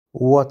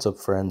What's up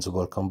friends,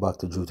 welcome back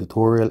to Drew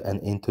Tutorial, and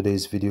in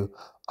today's video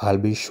I'll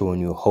be showing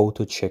you how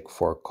to check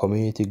for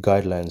community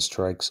guideline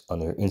strikes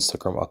on your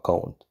Instagram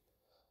account.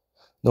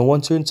 Now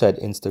once you're inside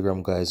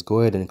Instagram guys, go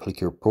ahead and click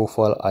your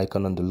profile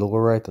icon on the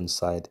lower right hand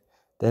side,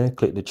 then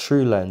click the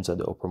three lines at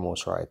the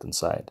uppermost right hand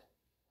side.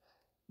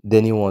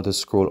 Then you want to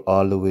scroll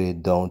all the way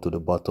down to the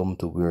bottom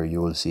to where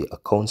you will see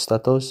account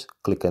status.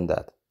 Click on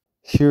that.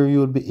 Here you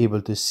will be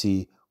able to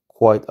see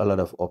quite a lot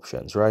of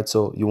options, right?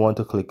 So you want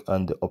to click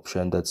on the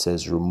option that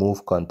says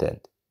remove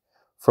content.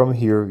 From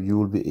here, you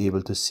will be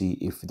able to see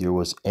if there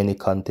was any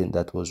content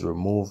that was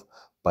removed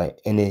by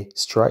any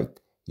strike.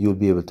 You'll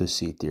be able to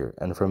see it there.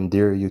 And from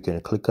there, you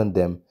can click on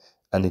them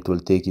and it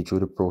will take you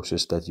through the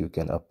process that you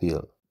can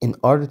appeal. In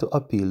order to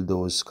appeal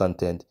those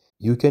content,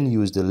 you can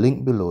use the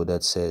link below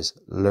that says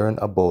learn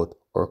about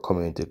our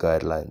community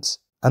guidelines.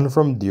 And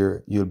from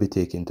there, you'll be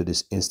taken to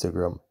this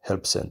Instagram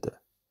help center.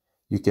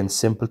 You can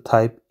simply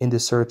type in the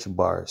search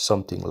bar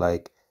something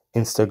like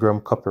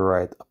Instagram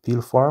copyright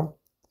appeal form,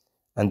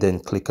 and then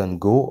click on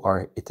go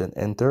or hit an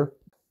enter.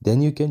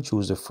 Then you can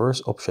choose the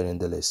first option in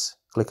the list.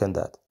 Click on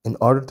that. In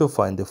order to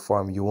find the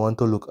form, you want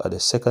to look at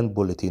the second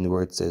bulletin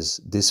where it says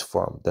this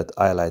form, that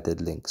highlighted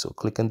link. So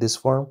click on this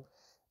form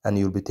and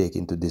you'll be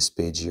taken to this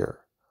page here.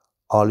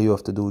 All you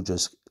have to do,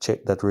 just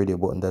check that radio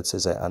button that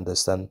says I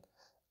understand,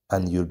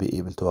 and you'll be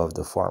able to have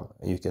the form.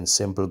 You can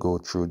simply go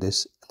through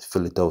this and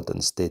fill it out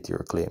and state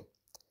your claim.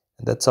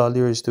 And that's all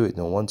there is to it.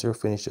 Now once you're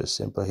finished, just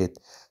simply hit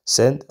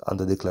send on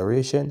the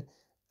declaration,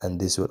 and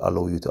this will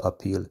allow you to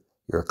appeal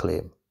your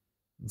claim.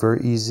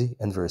 Very easy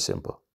and very simple.